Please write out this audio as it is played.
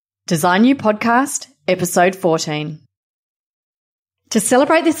Design You Podcast, Episode 14. To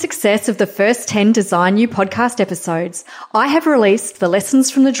celebrate the success of the first 10 Design You podcast episodes, I have released the Lessons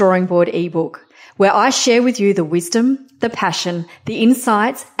from the Drawing Board ebook, where I share with you the wisdom, the passion, the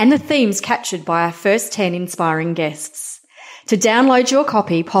insights, and the themes captured by our first 10 inspiring guests. To download your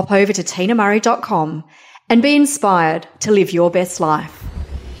copy, pop over to tinamurray.com and be inspired to live your best life.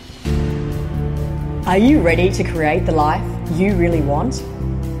 Are you ready to create the life you really want?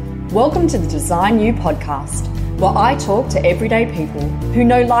 Welcome to the Design You podcast, where I talk to everyday people who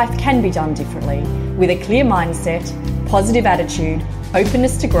know life can be done differently with a clear mindset, positive attitude,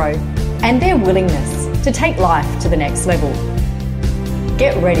 openness to growth, and their willingness to take life to the next level.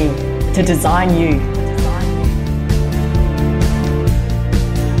 Get ready to design you.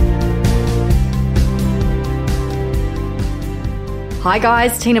 Hi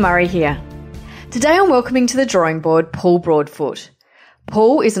guys, Tina Murray here. Today I'm welcoming to the drawing board Paul Broadfoot.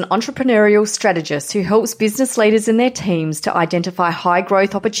 Paul is an entrepreneurial strategist who helps business leaders and their teams to identify high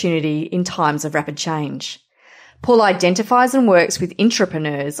growth opportunity in times of rapid change. Paul identifies and works with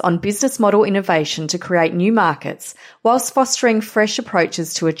intrapreneurs on business model innovation to create new markets whilst fostering fresh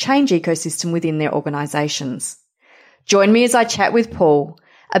approaches to a change ecosystem within their organisations. Join me as I chat with Paul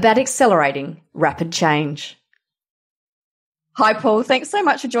about accelerating rapid change. Hi Paul, thanks so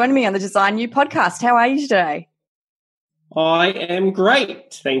much for joining me on the Design You podcast. How are you today? I am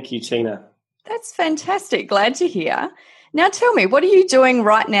great. Thank you, Tina. That's fantastic. Glad to hear. Now tell me, what are you doing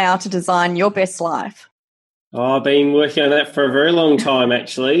right now to design your best life? I've been working on that for a very long time,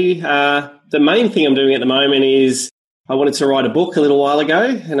 actually. The main thing I'm doing at the moment is I wanted to write a book a little while ago,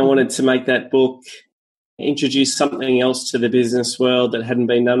 and I wanted to make that book introduce something else to the business world that hadn't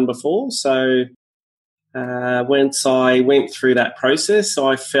been done before. So once I went through that process,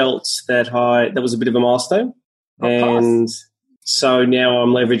 I felt that that was a bit of a milestone. And so now I'm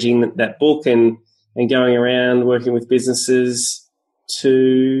leveraging that book and going around working with businesses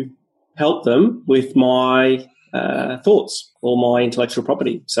to help them with my thoughts or my intellectual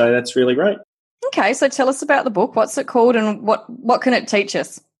property. So that's really great. Okay, so tell us about the book. What's it called and what can it teach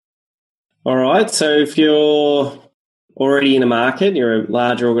us? All right, so if you're already in a market, you're a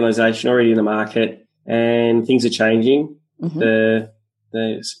larger organisation already in a market and things are changing, the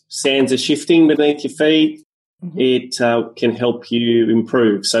sands are shifting beneath your feet, it can help you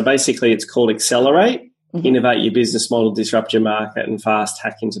improve. So basically it's called Accelerate, Innovate Your Business Model, Disrupt Your Market and Fast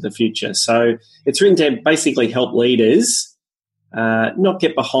Hack into the Future. So it's written to basically help leaders not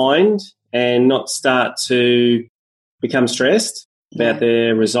get behind and not start to become stressed about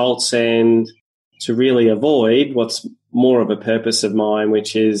their results and to really avoid what's more of a purpose of mine,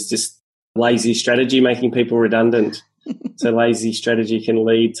 which is just lazy strategy, making people redundant. So lazy strategy can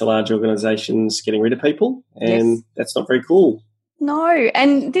lead to large organisations getting rid of people, and that's not very cool. No,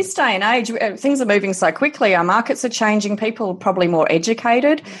 and this day and age, things are moving so quickly. Our markets are changing. People are probably more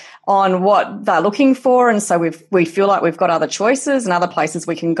educated on what they're looking for, and so we feel like we've got other choices and other places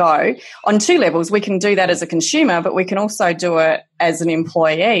we can go. On two levels, we can do that as a consumer, but we can also do it as an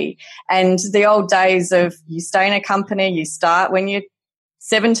employee. And the old days of you stay in a company, you start when you're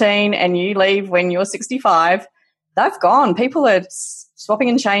 17 and you leave when you're 65, they've gone. People are swapping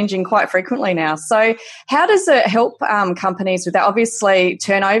and changing quite frequently now. So how does it help companies with that? Obviously,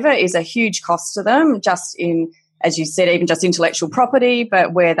 turnover is a huge cost to them, just in, as you said, even just intellectual property,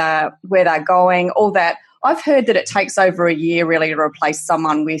 but where they're going, all that. I've heard that it takes over a year really to replace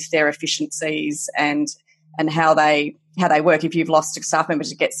someone with their efficiencies and how they work if you've lost a staff member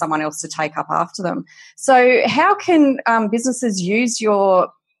to get someone else to take up after them. So how can businesses use your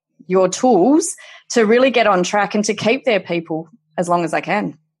tools to really get on track and to keep their people as long as they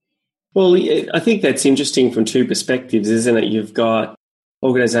can? Well, I think that's interesting from two perspectives, isn't it? You've got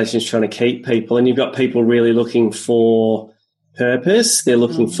organisations trying to keep people and you've got people really looking for purpose. They're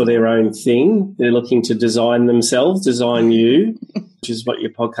looking for their own thing. They're looking to design themselves, design you, which is what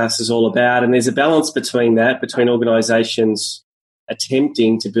your podcast is all about. And there's a balance between that, between organisations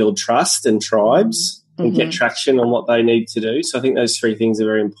attempting to build trust and tribes and get traction on what they need to do. So I think those three things are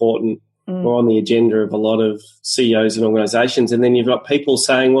very important. We're on the agenda of a lot of CEOs and organisations. And then you've got people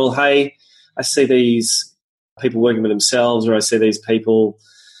saying, well, hey, I see these people working with themselves, or I see these people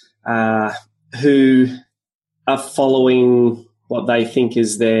who are following what they think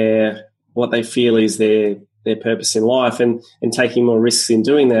is what they feel is their purpose in life and taking more risks in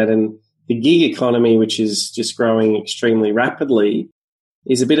doing that. And the gig economy, which is just growing extremely rapidly,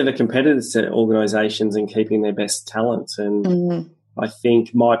 is a bit of a competitor to organisations in keeping their best talent. And I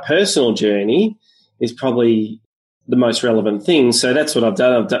think my personal journey is probably the most relevant thing. So that's what I've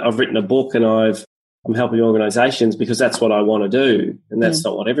done. I've written a book and I've I'm helping organisations because that's what I want to do, and that's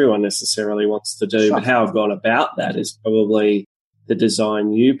not what everyone necessarily wants to do. Sure. But how I've gone about that is probably the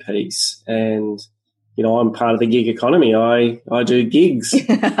design you piece. And, you know, I'm part of the gig economy. I do gigs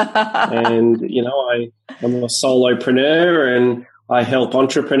and, you know, I'm a solopreneur and I help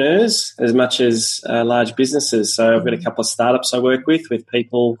entrepreneurs as much as large businesses. So I've got a couple of startups I work with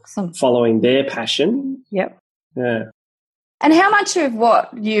people following their passion. Yep. Yeah. And how much of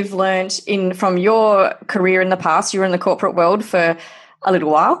what you've learned from your career in the past, you were in the corporate world for a little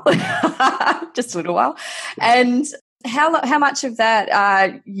while, just a little while, and how much of that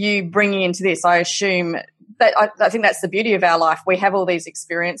are you bringing into this? I assume that I think that's the beauty of our life. We have all these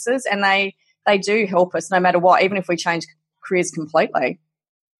experiences and they do help us no matter what, even if we change careers completely.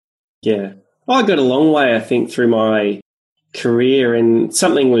 Yeah. I got a long way, I think, through my career, and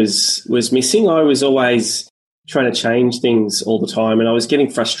something was missing. I was always trying to change things all the time, and I was getting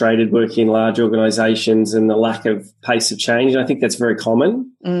frustrated working in large organisations and the lack of pace of change. And I think that's very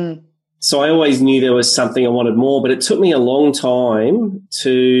common. So I always knew there was something I wanted more, but it took me a long time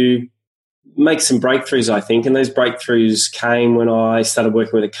to make some breakthroughs, I think. And those breakthroughs came when I started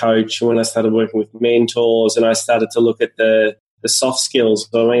working with a coach, and when I started working with mentors, and I started to look at the soft skills.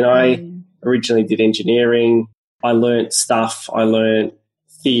 I mean, I originally did engineering. I learnt stuff. I learnt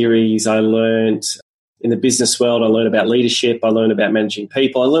theories. I learnt in the business world. I learned about leadership. I learned about managing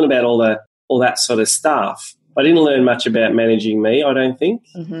people. I learned about all that sort of stuff. I didn't learn much about managing me, I don't think.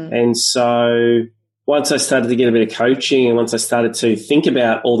 And so once I started to get a bit of coaching, and once I started to think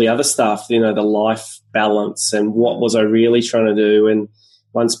about all the other stuff, you know, the life balance and what was I really trying to do, and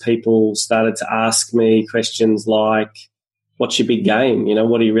once people started to ask me questions like, what's your big game? You know,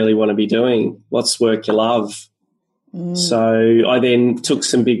 what do you really want to be doing? What's work you love? So I then took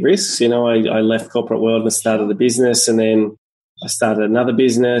some big risks. You know, I left corporate world and started a business, and then I started another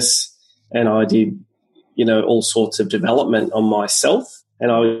business, and I did, you know, all sorts of development on myself.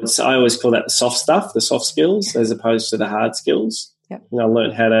 And I always call that the soft stuff, the soft skills, as opposed to the hard skills. Yep. You know, I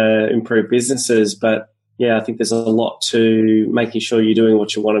learned how to improve businesses, but yeah, I think there's a lot to making sure you're doing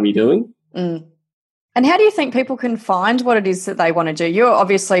what you want to be doing. And how do you think people can find what it is that they want to do? You're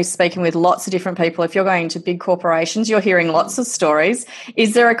obviously speaking with lots of different people. If you're going to big corporations, you're hearing lots of stories.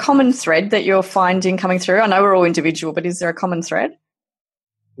 Is there a common thread that you're finding coming through? I know we're all individual, but is there a common thread?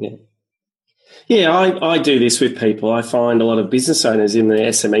 Yeah, I do this with people. I find a lot of business owners in the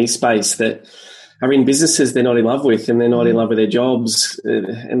SME space that are in businesses they're not in love with, and they're not in love with their jobs,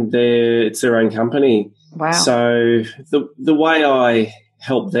 and it's their own company. Wow. So the way I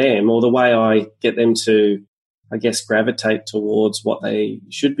help them, or the way I get them to, I guess, gravitate towards what they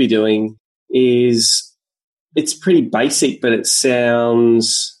should be doing, is it's pretty basic, but it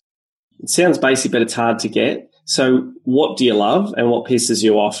sounds basic, but it's hard to get. So what do you love and what pisses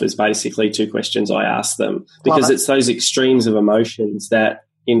you off is basically two questions I ask them, because it's those extremes of emotions that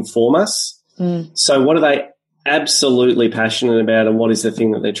inform us. So what are they absolutely passionate about, and what is the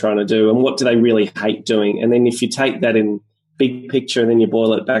thing that they're trying to do, and what do they really hate doing? And then if you take that in big picture and then you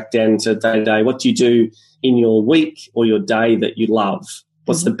boil it back down to day to day, what do you do in your week or your day that you love?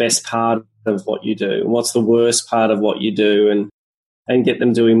 What's the best part of what you do, and what's the worst part of what you do, and get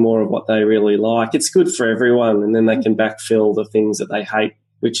them doing more of what they really like. It's good for everyone, and then they can backfill the things that they hate,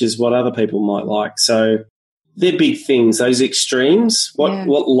 which is what other people might like. So they're big things, those extremes,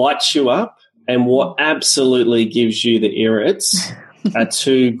 what lights you up and what absolutely gives you the irrits are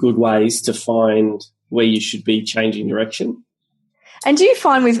two good ways to find where you should be changing direction. And do you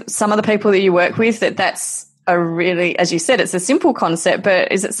find with some of the people that you work with that that's a really, as you said, it's a simple concept,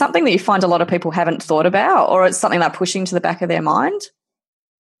 but is it something that you find a lot of people haven't thought about, or it's something they're pushing to the back of their mind?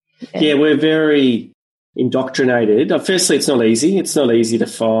 Yeah, we're very indoctrinated. Firstly, it's not easy. It's not easy to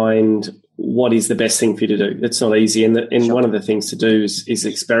find what is the best thing for you to do. It's not easy. And one of the things to do is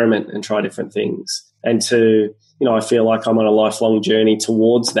experiment and try different things. And I feel like I'm on a lifelong journey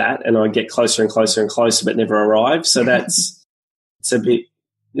towards that, and I get closer and closer and closer, but never arrive. So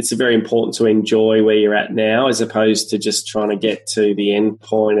it's very important to enjoy where you're at now, as opposed to just trying to get to the end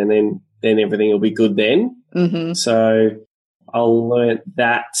point and then everything will be good then. So I learned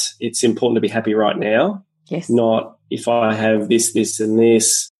that it's important to be happy right now. Yes. Not if I have this, this and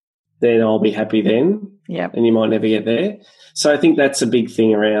this, then I'll be happy then. Yep. And you might never get there. So I think that's a big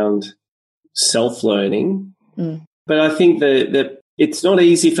thing around self-learning. But I think that it's not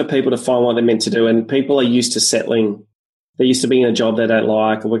easy for people to find what they're meant to do, and people are used to settling. They're used to being in a job they don't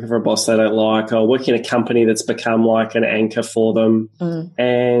like, or working for a boss they don't like, or working in a company that's become like an anchor for them.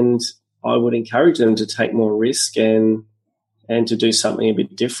 And I would encourage them to take more risk and to do something a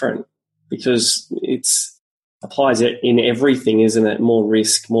bit different, because it's applies in everything, isn't it? More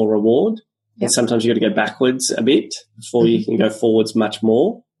risk, more reward. Yep. And sometimes you've got to go backwards a bit before you can go forwards much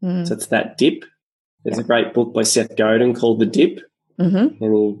more. So it's that dip. There's a great book by Seth Godin called The Dip,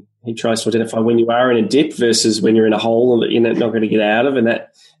 and he tries to identify when you are in a dip versus when you're in a hole that you're not going to get out of,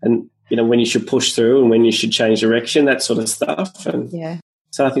 and when you should push through and when you should change direction, that sort of stuff. And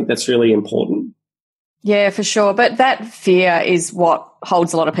so I think that's really important. Yeah, for sure. But that fear is what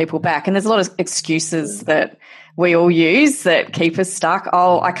holds a lot of people back. And there's a lot of excuses that we all use that keep us stuck.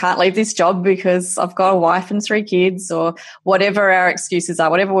 Oh, I can't leave this job because I've got a wife and 3 kids, or whatever our excuses are,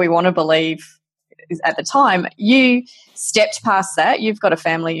 whatever we want to believe is at the time. You stepped past that. You've got a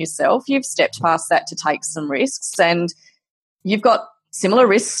family yourself. You've stepped past that to take some risks, and you've got similar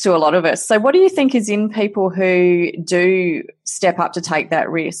risks to a lot of us. So what do you think is in people who do step up to take that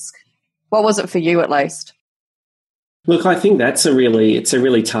risk? What was it for you, at least? Look, I think it's a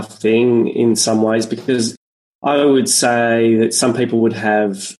really tough thing in some ways, because I would say that some people would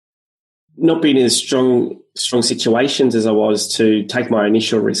have not been in as strong situations as I was to take my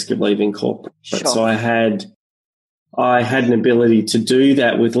initial risk of leaving corporate. Sure. So I had an ability to do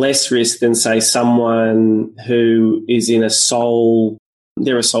that with less risk than, say, someone who is they're a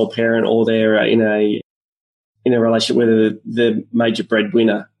sole parent, or they're in a relationship where they're the major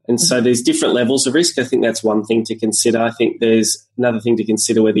breadwinner. And so there's different levels of risk. I think that's one thing to consider. I think there's another thing to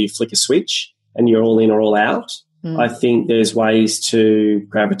consider whether you flick a switch and you're all in or all out. I think there's ways to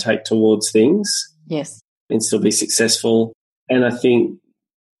gravitate towards things, yes, and still be successful. And I think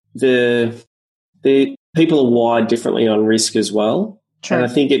the people are wired differently on risk as well. True. And I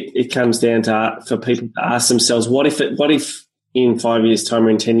think it comes down to, for people to ask themselves, what if in 5 years' time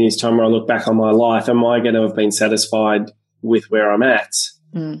or in 10 years' time, where I look back on my life, am I going to have been satisfied with where I'm at?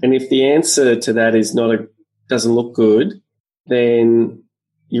 And if the answer to that is doesn't look good, then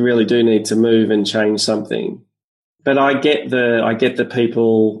you really do need to move and change something. But I get the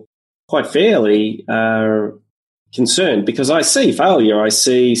people quite fairly are concerned, because I see failure. I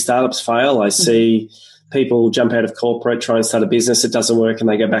see startups fail. I see people jump out of corporate, try and start a business, it doesn't work, and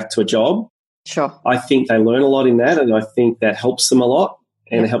they go back to a job. Sure. I think they learn a lot in that, and I think that helps them a lot,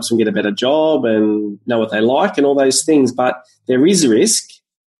 and it helps them get a better job and know what they like and all those things. But there is a risk,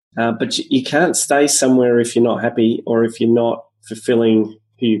 but you can't stay somewhere if you're not happy or if you're not fulfilling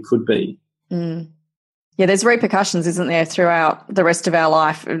who you could be. Yeah, there's repercussions, isn't there, throughout the rest of our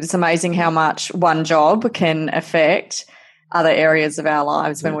life. It's amazing how much one job can affect other areas of our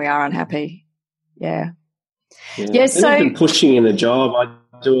lives when we are unhappy. Yeah. So even pushing in a job,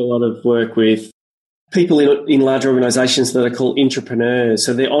 I do a lot of work with people in large organisations that are called entrepreneurs.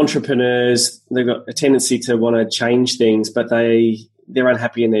 So they're entrepreneurs. They've got a tendency to want to change things, but they're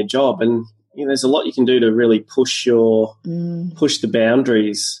unhappy in their job. And there's a lot you can do to really push the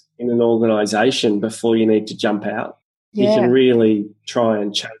boundaries in an organisation before you need to jump out. You can really try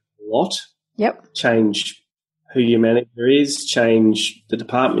and change a lot. Yep. Change who your manager is, change the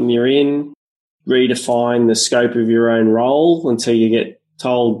department you're in, redefine the scope of your own role until you get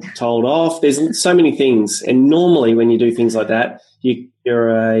told off. There's so many things. And normally when you do things like that, you're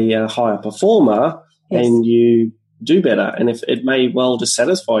a higher performer and you do better. And if it may well just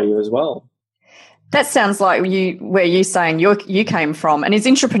satisfy you as well. That sounds like where you're saying you came from. And is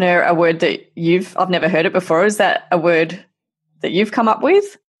entrepreneur a word that I've never heard it before. Is that a word that you've come up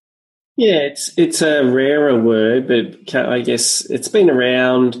with? Yeah, it's a rarer word, but I guess it's been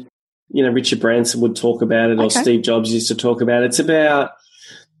around. Richard Branson would talk about it, or Steve Jobs used to talk about it.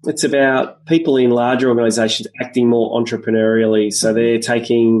 It's about people in larger organisations acting more entrepreneurially, so they're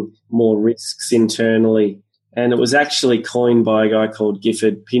taking more risks internally. And it was actually coined by a guy called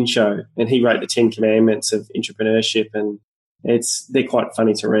Gifford Pinchot, and he wrote the 10 Commandments of Entrepreneurship, and they're quite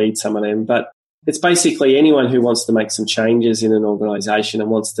funny to read, some of them. But it's basically anyone who wants to make some changes in an organisation and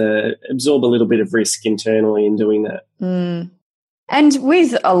wants to absorb a little bit of risk internally in doing that. And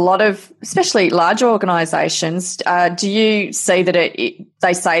with a lot of, especially larger organisations, do you see that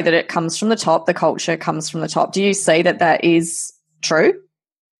they say that it comes from the top, the culture comes from the top. Do you see that is true?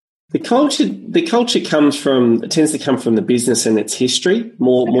 The culture tends to come from the business and its history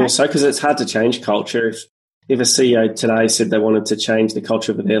more so, because it's hard to change culture. If a CEO today said they wanted to change the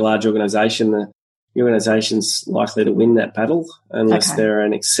culture of their large organisation, the organisation's likely to win that battle unless they're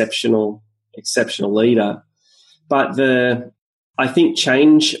an exceptional leader. But I think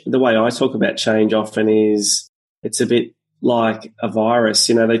change, the way I talk about change often is it's a bit like a virus.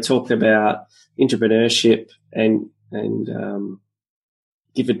 They talk about entrepreneurship and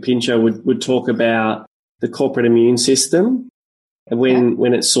Gifford Pinchot would talk about the corporate immune system, and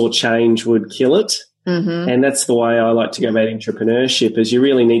when it saw change would kill it. And that's the way I like to go about entrepreneurship, is you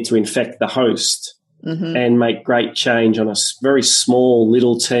really need to infect the host and make great change on a very small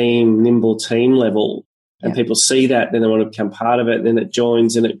little team, nimble team level. And people see that, then they want to become part of it, then it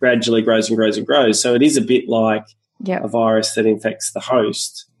joins and it gradually grows and grows and grows. So it is a bit like a virus that infects the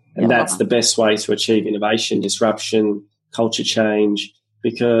host. And that's the best way to achieve innovation, disruption, culture change,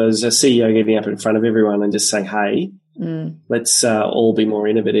 because a CEO getting up in front of everyone and just saying, hey, let's all be more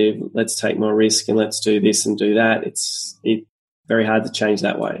innovative, let's take more risk and let's do this and do that. It's very hard to change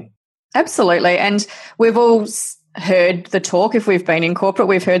that way. Absolutely. And we've all heard the talk. If we've been in corporate,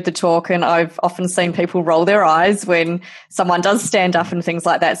 we've heard the talk, and I've often seen people roll their eyes when someone does stand up and things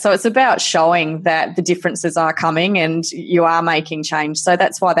like that. So it's about showing that the differences are coming and you are making change. So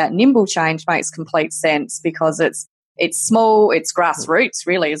that's why that nimble change makes complete sense, because it's small, it's grassroots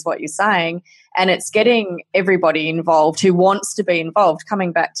really is what you're saying, and it's getting everybody involved who wants to be involved.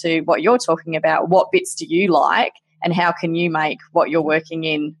 Coming back to what you're talking about, what bits do you like and how can you make what you're working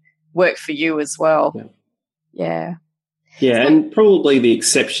in work for you as well? Yeah, and probably the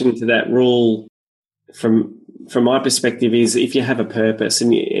exception to that rule from my perspective is if you have a purpose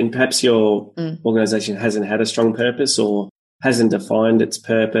and perhaps your organisation hasn't had a strong purpose or hasn't defined its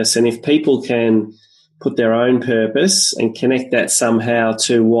purpose, and if people can put their own purpose and connect that somehow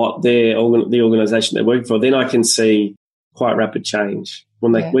to what the organisation they're working for, then I can see quite rapid change.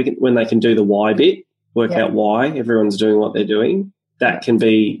 When they can do the why bit, work out why everyone's doing what they're doing, that can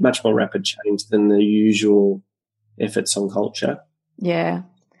be much more rapid change than the usual efforts on culture. Yeah.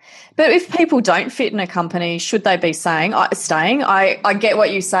 But if people don't fit in a company, should they be staying? I get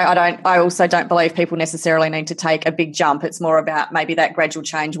what you say. I also don't believe people necessarily need to take a big jump. It's more about maybe that gradual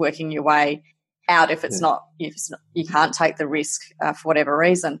change, working your way out if you can't take the risk for whatever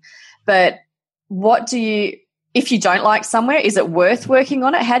reason. But if you don't like somewhere, is it worth working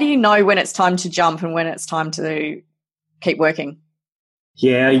on it? How do you know when it's time to jump and when it's time to keep working?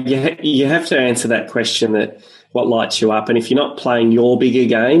 Yeah, you have to answer that question, that what lights you up. And if you're not playing your bigger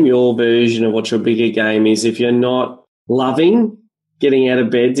game, your version of what your bigger game is, if you're not loving getting out of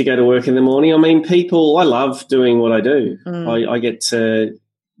bed to go to work in the morning, I mean, I love doing what I do. I get to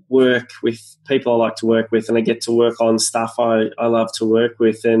work with people I like to work with, and I get to work on stuff I love to work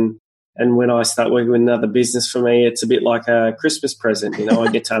with. And when I start working with another business, for me, it's a bit like a Christmas present.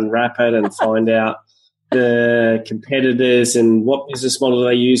 I get to unwrap it and find out the competitors and what business model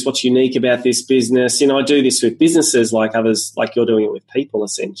they use, what's unique about this business. I do this with businesses like others, like you're doing it with people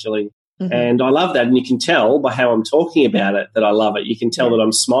essentially. And I love that. And you can tell by how I'm talking about it that I love it. You can tell that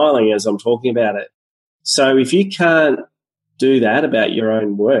I'm smiling as I'm talking about it. So if you can't do that about your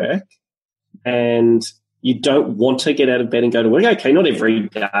own work and you don't want to get out of bed and go to work, okay, not every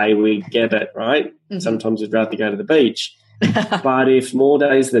day, we get it, right? Sometimes we'd rather go to the beach. But if more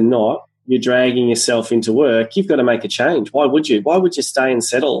days than not, you're dragging yourself into work, you've got to make a change. Why would you? Why would you stay and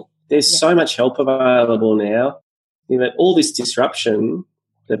settle? There's so much help available now. All this disruption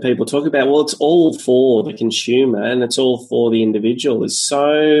that people talk about, well, it's all for the consumer and it's all for the individual. There's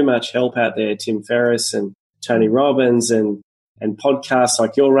so much help out there, Tim Ferriss and Tony Robbins and podcasts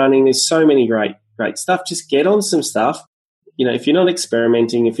like you're running. There's so many great stuff. Just get on some stuff. If you're not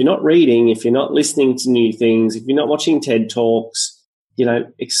experimenting, if you're not reading, if you're not listening to new things, if you're not watching TED Talks,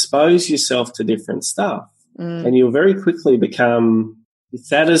 expose yourself to different stuff and you'll very quickly become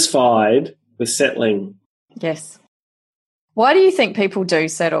satisfied with settling. Yes. Why do you think people do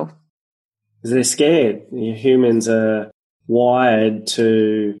settle? Because they're scared. Humans are wired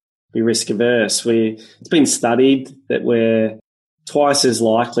to be risk averse. It's been studied that we're twice as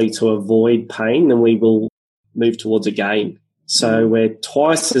likely to avoid pain than we will move towards a gain. So we're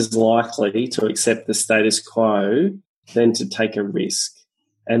twice as likely to accept the status quo than to take a risk.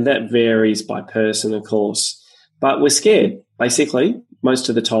 And that varies by person, of course. But we're scared. Basically, most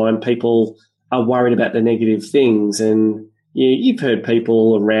of the time people are worried about the negative things. And you've heard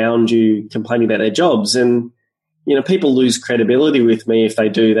people around you complaining about their jobs. And, people lose credibility with me if they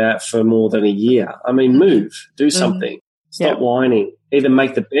do that for more than a year. I mean, move, do something. Stop whining. Either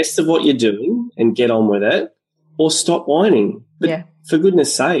make the best of what you're doing and get on with it, or stop whining. But for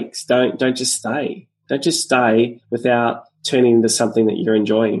goodness sakes, don't just stay. Don't just stay without turning into something that you're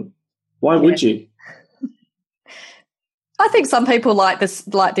enjoying. Why would you? I think some people like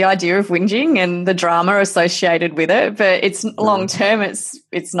the idea of whinging and the drama associated with it, but it's long term.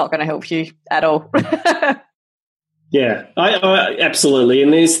 It's not going to help you at all. Yeah, I absolutely.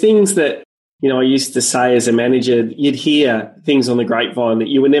 And there's things that I used to say as a manager. You'd hear things on the grapevine that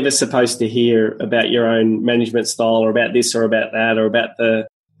you were never supposed to hear about your own management style, or about this, or about that, or about the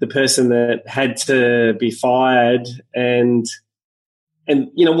person that had to be fired. And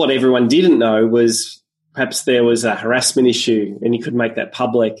what everyone didn't know was perhaps there was a harassment issue and you could make that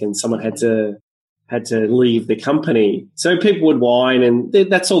public and someone had to had to leave the company. So people would whine, and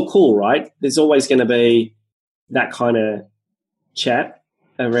that's all cool, right? There's always going to be that kind of chat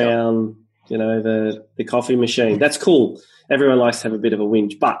around, the coffee machine. That's cool. Everyone likes to have a bit of a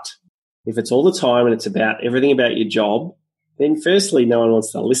whinge. But if it's all the time and it's about everything about your job, then firstly, no one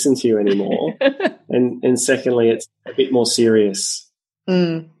wants to listen to you anymore. and secondly, it's a bit more serious.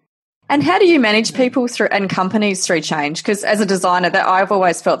 Mm. And how do you manage people through and companies through change? Because as a designer, that I've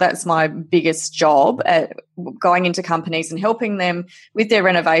always felt that's my biggest job, at going into companies and helping them with their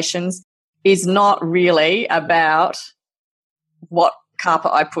renovations is not really about what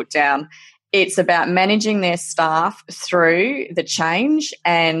carpet I put down. It's about managing their staff through the change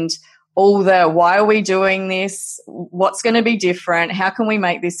and all the why are we doing this, what's going to be different, how can we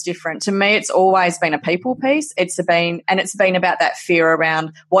make this different. To me, it's always been a people piece. It's been about that fear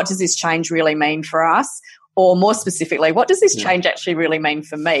around what does this change really mean for us, or more specifically, what does this change actually really mean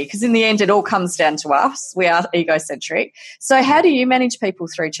for me? Because in the end, it all comes down to us. We are egocentric. So how do you manage people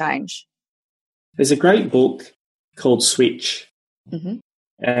through change? There's a great book called Switch,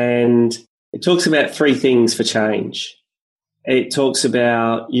 and it talks about 3 things for change. It talks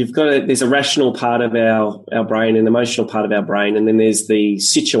about there's a rational part of our brain, an emotional part of our brain, and then there's the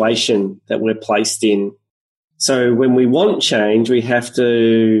situation that we're placed in. So when we want change, we have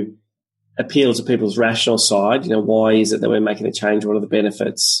to appeal to people's rational side. Why is it that we're making a change? What are the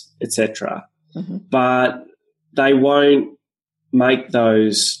benefits, etc. But they won't make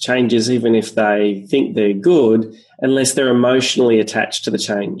those changes, even if they think they're good, unless they're emotionally attached to the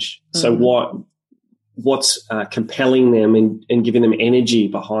change. So what's compelling them and giving them energy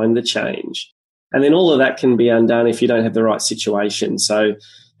behind the change. And then all of that can be undone if you don't have the right situation. So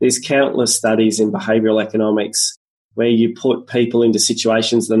there's countless studies in behavioural economics where you put people into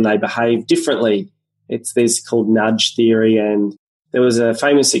situations and they behave differently. There's called nudge theory, and there was a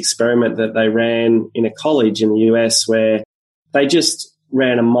famous experiment that they ran in a college in the US where they just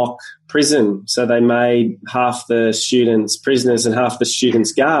ran a mock prison. So they made half the students prisoners and half the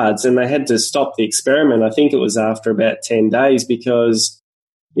students guards, and they had to stop the experiment. I think it was after about 10 days because,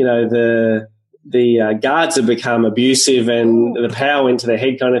 the guards had become abusive and the power went to their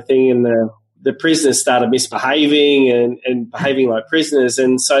head kind of thing, and the prisoners started misbehaving and behaving like prisoners.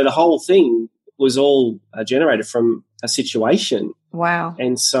 And so the whole thing was all generated from a situation. Wow.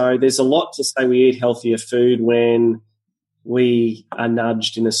 And so there's a lot to say we eat healthier food when we are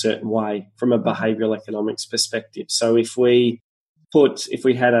nudged in a certain way from a behavioural economics perspective. So if we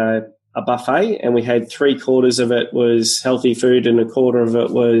had a buffet and we had 3/4 of it was healthy food and 1/4 of it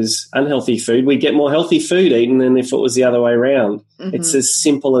was unhealthy food, we'd get more healthy food eaten than if it was the other way around. It's as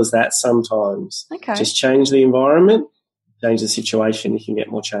simple as that sometimes. Okay. Just change the environment, change the situation, you can get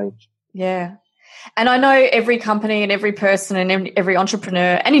more change. Yeah. And I know every company and every person and every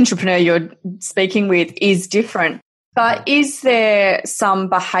entrepreneur you're speaking with is different. But is there some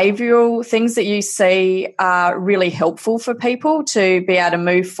behavioural things that you see are really helpful for people to be able to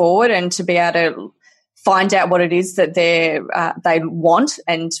move forward and to be able to find out what it is that they want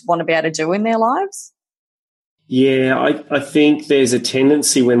and want to be able to do in their lives? Yeah, I think there's a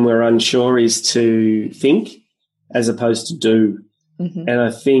tendency when we're unsure is to think as opposed to do. And I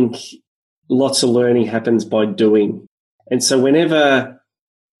think lots of learning happens by doing. And so whenever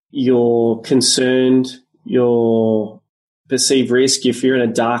you're concerned, your perceived risk, if you're in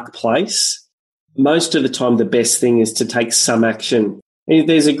a dark place, most of the time the best thing is to take some action. And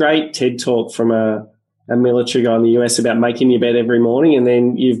there's a great TED talk from a military guy in the US about making your bed every morning and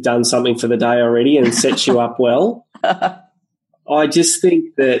then you've done something for the day already and sets you up well. I just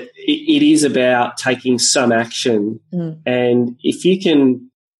think that it is about taking some action. And if you can,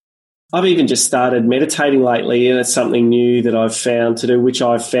 I've even just started meditating lately, and it's something new that I've found to do, which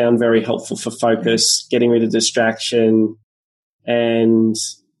I've found very helpful for focus, getting rid of distraction and,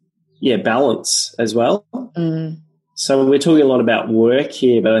 balance as well. So we're talking a lot about work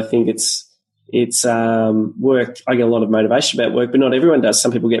here, but I think it's work. I get a lot of motivation about work, but not everyone does.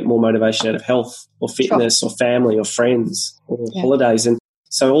 Some people get more motivation out of health or fitness or family or friends or holidays. And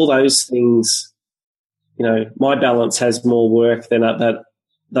so all those things, my balance has more work than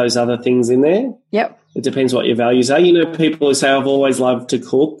those other things in there. Yep. It depends what your values are. People who say, I've always loved to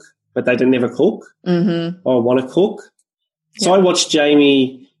cook, but they never cook or want to cook. So I watched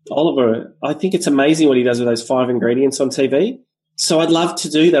Jamie Oliver. I think it's amazing what he does with those 5 ingredients on TV. So I'd love to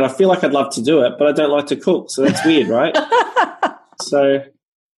do that. I feel like I'd love to do it, but I don't like to cook. So that's weird, right? So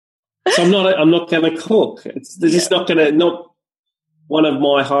I'm not going to cook. They're just not one of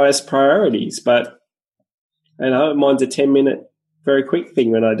my highest priorities, but mine's a 10-minute very quick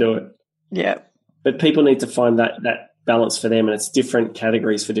thing when I do it. Yeah. But people need to find that balance for them, and it's different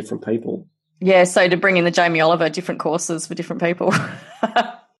categories for different people. Yeah, so to bring in the Jamie Oliver, different courses for different people.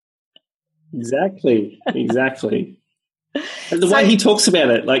 Exactly. And the way he talks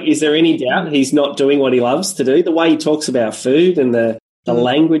about it, like, is there any doubt he's not doing what he loves to do? The way he talks about food and the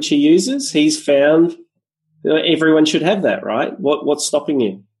language he uses, he's found everyone should have that, right? What's stopping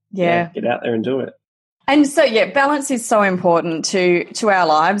you? Yeah. Get out there and do it. And so, balance is so important to our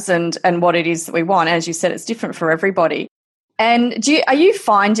lives and what it is that we want. As you said, it's different for everybody. And are you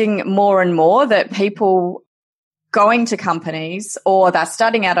finding more and more that people going to companies or they're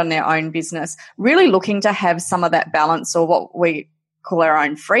starting out on their own business really looking to have some of that balance or what we call our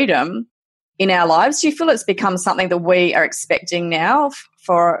own freedom in our lives? Do you feel it's become something that we are expecting now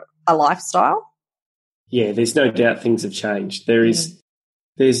for a lifestyle? Yeah, there's no doubt things have changed.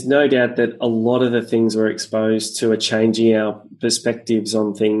 There's no doubt that a lot of the things we're exposed to are changing our perspectives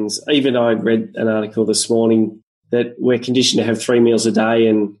on things. Even I read an article this morning that we're conditioned to have 3 meals a day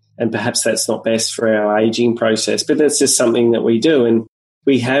and perhaps that's not best for our aging process, but that's just something that we do. And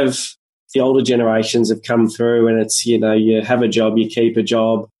we have, the older generations have come through and it's, you have a job, you keep a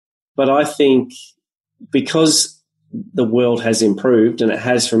job. But I think because the world has improved and it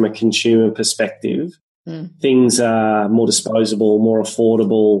has from a consumer perspective, things are more disposable, more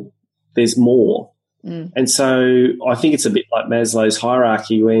affordable, there's more. And so I think it's a bit like Maslow's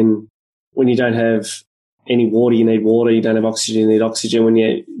hierarchy when you don't have any water, you need water. You don't have oxygen, you need oxygen. When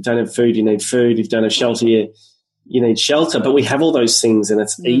you don't have food, you need food. If you don't have shelter, you need shelter. But we have all those things and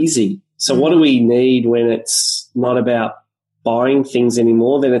it's easy. So what do we need when it's not about buying things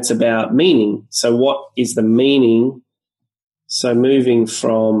anymore? Then it's about meaning. So what is the meaning? So moving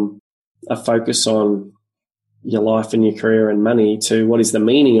from a focus on your life and your career and money to what is the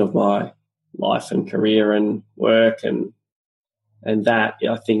meaning of my life and career and work and that,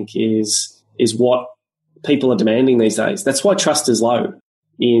 I think, is what people are demanding these days. That's why trust is low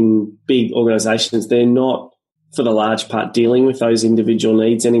in big organisations. They're not, for the large part, dealing with those individual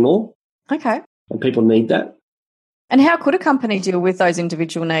needs anymore. Okay. And people need that. And how could a company deal with those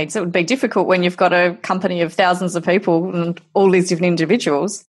individual needs? It would be difficult when you've got a company of thousands of people and all these different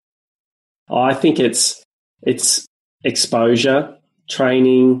individuals. I think it's exposure,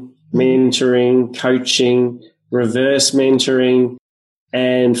 training, mentoring, coaching, reverse mentoring,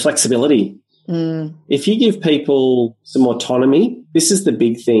 and flexibility. If you give people some autonomy, this is the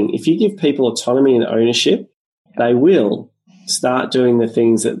big thing. If you give people autonomy and ownership, they will start doing the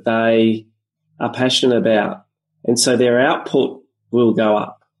things that they are passionate about. And so their output will go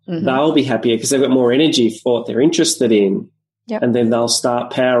up. They'll be happier because they've got more energy for what they're interested in. Yep. And then they'll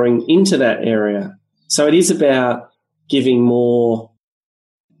start powering into that area. So it is about giving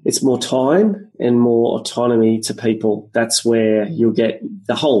it's more time and more autonomy to people. That's where you'll get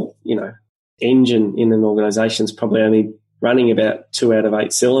the whole, engine in an organisation is probably only running about 2 out of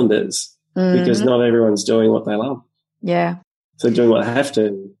 8 cylinders because not everyone's doing what they love. Yeah. So doing what they have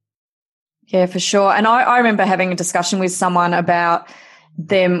to. Yeah, for sure. And I remember having a discussion with someone about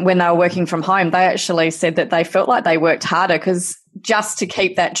them when they were working from home. They actually said that they felt like they worked harder because just to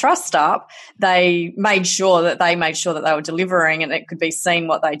keep that trust up, they made sure that they were delivering and it could be seen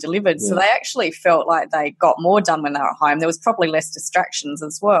what they delivered. Yeah. So they actually felt like they got more done when they were at home. There was probably less distractions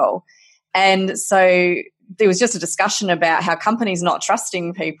as well. And so there was just a discussion about how companies not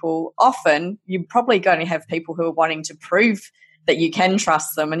trusting people, often you're probably going to have people who are wanting to prove that you can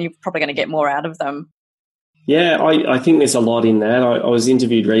trust them and you're probably going to get more out of them. Yeah, I think there's a lot in that. I was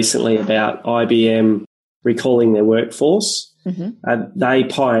interviewed recently about IBM recalling their workforce. They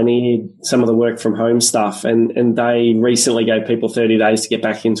pioneered some of the work from home stuff and they recently gave people 30 days to get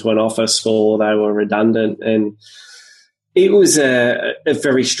back into an office or they were redundant. And it was a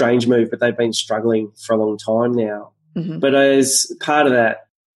very strange move, but they've been struggling for a long time now. But as part of that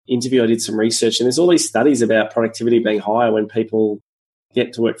interview, I did some research and there's all these studies about productivity being higher when people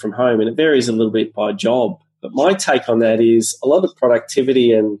get to work from home, and it varies a little bit by job. But my take on that is a lot of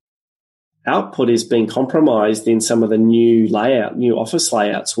productivity and output is being compromised in some of the new office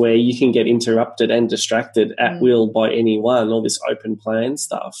layouts where you can get interrupted and distracted at will by anyone, all this open plan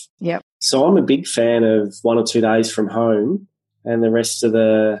stuff. Yep. So I'm a big fan of 1 or 2 days from home and the rest of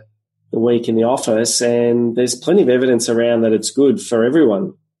the week in the office, and there's plenty of evidence around that it's good for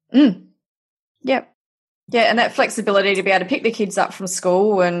everyone. Yep. Yeah, and that flexibility to be able to pick the kids up from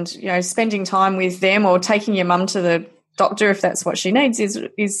school and, spending time with them or taking your mum to the doctor if that's what she needs is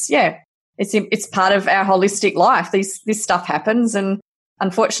it's part of our holistic life. This stuff happens, and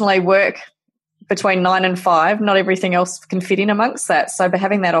unfortunately work between 9 and 5, not everything else can fit in amongst that. So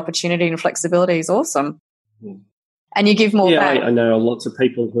having that opportunity and flexibility is awesome. And you give more back. I know lots of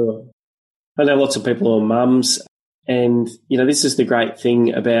people who are mums, and this is the great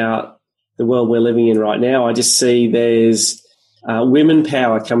thing about the world we're living in right now. I just see there's women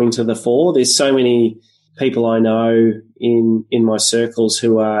power coming to the fore. There's so many people I know in my circles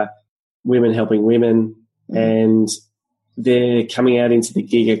who are women helping women, and they're coming out into the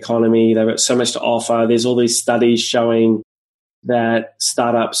gig economy. They've got so much to offer. There's all these studies showing that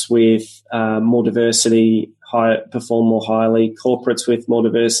startups with more diversity perform more highly. Corporates with more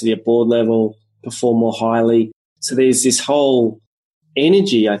diversity at board level perform more highly. So there's this whole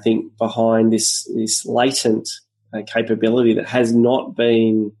energy, I think, behind this latent capability that has not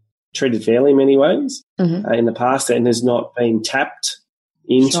been treated fairly in many ways in the past and has not been tapped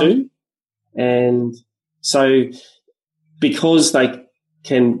into. Sure. And so because they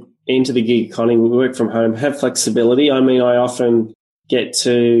can enter the gig economy, work from home, have flexibility. I mean, I often get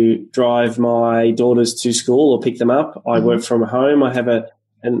to drive my daughters to school or pick them up. I work from home. I have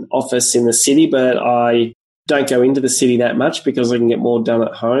an office in the city, but I don't go into the city that much because I can get more done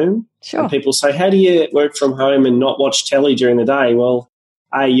at home. Sure. And people say, how do you work from home and not watch telly during the day? Well,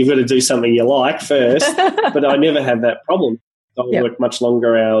 you've got to do something you like first, but I never have that problem. I work much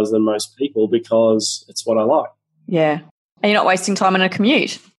longer hours than most people because it's what I like. Yeah. And you're not wasting time on a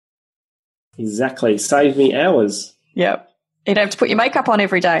commute. Exactly. Save me hours. Yep. You don't have to put your makeup on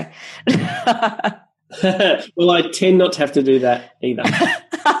every day. Well, I tend not to have to do that either.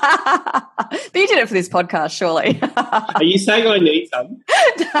 But you did it for this podcast, surely. Are you saying I need some?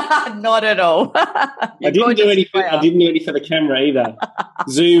 Not at all. I didn't do any for the camera either.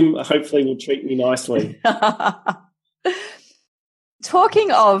 Zoom hopefully will treat me nicely.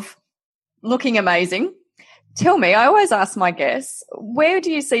 Talking of looking amazing, tell me, I always ask my guests, where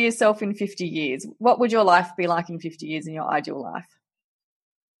do you see yourself in 50 years? What would your life be like in 50 years in your ideal life?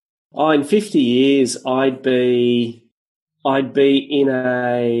 Oh, in 50 years, I'd be in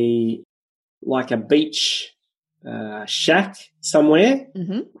a beach shack somewhere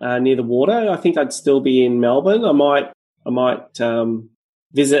near the water. I think I'd still be in Melbourne. I might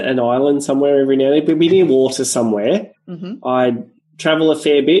visit an island somewhere every now and then, but be near water somewhere. I'd travel a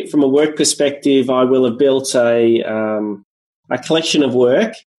fair bit. From a work perspective, I will have built a collection of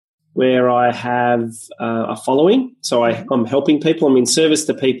work where I have a following. So I'm helping people. I'm in service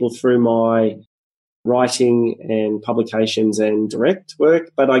to people through my writing and publications and direct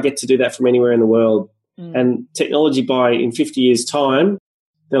work, but I get to do that from anywhere in the world. And technology in 50 years' time,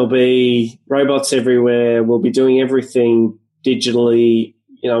 there'll be robots everywhere. We'll be doing everything digitally.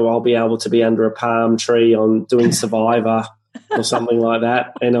 You know, I'll be able to be under a palm tree doing Survivor or something like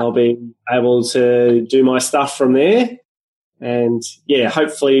that, and I'll be able to do my stuff from there. And yeah,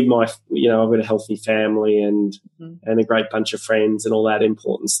 hopefully I've got a healthy family and a great bunch of friends and all that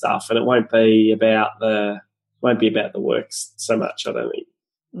important stuff. And it won't be about the work so much, I don't think.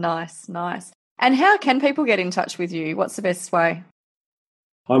 Nice. And how can people get in touch with you? What's the best way?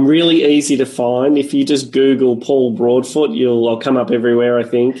 I'm really easy to find. If you just Google Paul Broadfoot, I'll come up everywhere, I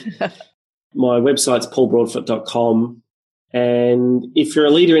think. My website's paulbroadfoot.com. And if you're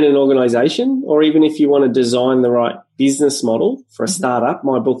a leader in an organisation, or even if you want to design the right business model for a startup,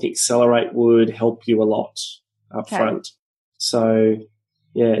 my book Accelerate would help you a lot up front. So,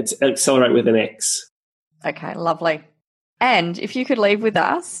 yeah, it's Accelerate with an X. Okay, lovely. And if you could leave with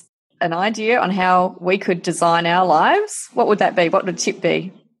us an idea on how we could design our lives, what would that be? What would the tip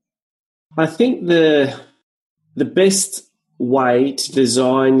be? I think the best way to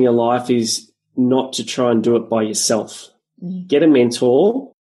design your life is not to try and do it by yourself. Get a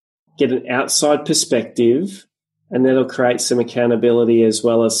mentor, get an outside perspective, and that'll create some accountability as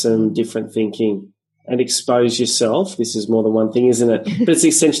well as some different thinking, and expose yourself. This is more than one thing, isn't it? But it's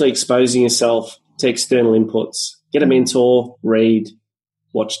essentially exposing yourself to external inputs. Get a mentor, read,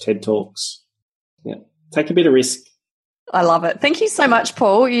 watch TED Talks. Yeah, take a bit of risk. I love it. Thank you so much,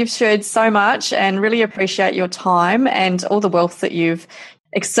 Paul. You've shared so much and really appreciate your time and all the wealth that you've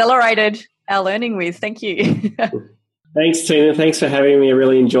accelerated our learning with. Thank you. Thanks, Tina. Thanks for having me. I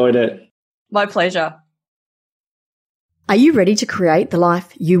really enjoyed it. My pleasure. Are you ready to create the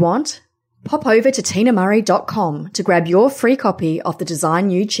life you want? Pop over to tinamurray.com to grab your free copy of the Design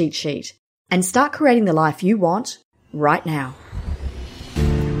You cheat sheet and start creating the life you want right now.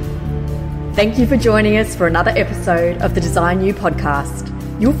 Thank you for joining us for another episode of the Design You podcast.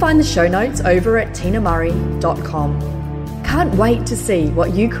 You'll find the show notes over at tinamurray.com. Can't wait to see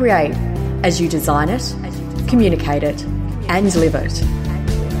what you create as you design it, communicate it, and live it.